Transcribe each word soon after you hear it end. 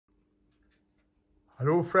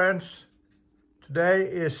Hello friends, today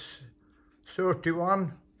is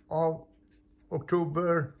 31 of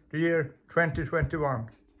October the year 2021.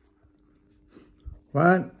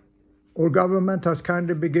 Well, our government has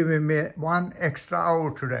kindly been giving me 1 extra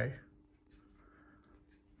hour today.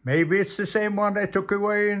 Maybe it's the same one they took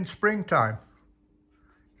away in springtime.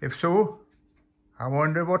 If so, I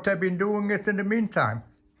wonder what I've been doing it in the meantime.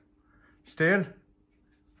 Still,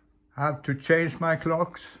 I have to change my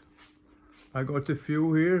clocks. I got a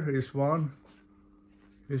few here. Here's one.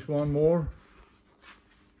 Here's one more.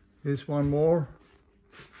 Here's one more.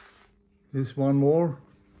 Here's one more.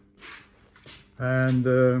 And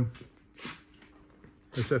there's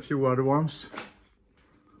a few other ones.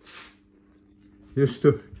 Just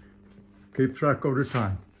to keep track of the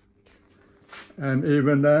time. And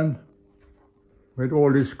even then, with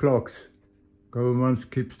all these clocks,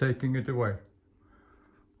 government keeps taking it away.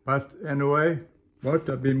 But anyway, what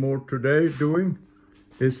I've been more today doing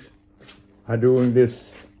is I'm doing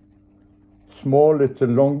this small little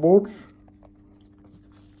longboards.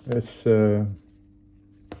 It's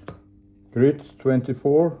grits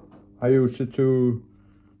 24. I use it to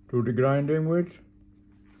do the grinding with.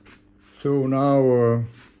 So now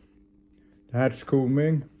that's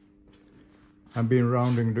coaming. I've been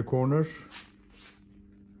rounding the corners.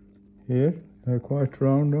 Here, they're quite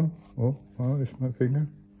round though. Oh, it's my finger.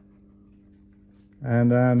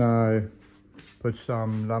 And then I put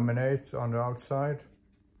some laminate on the outside.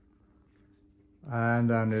 And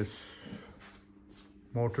then it's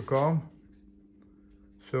more to come.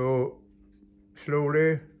 So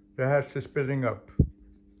slowly the hatch is building up.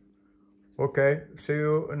 Okay, see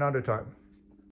you another time.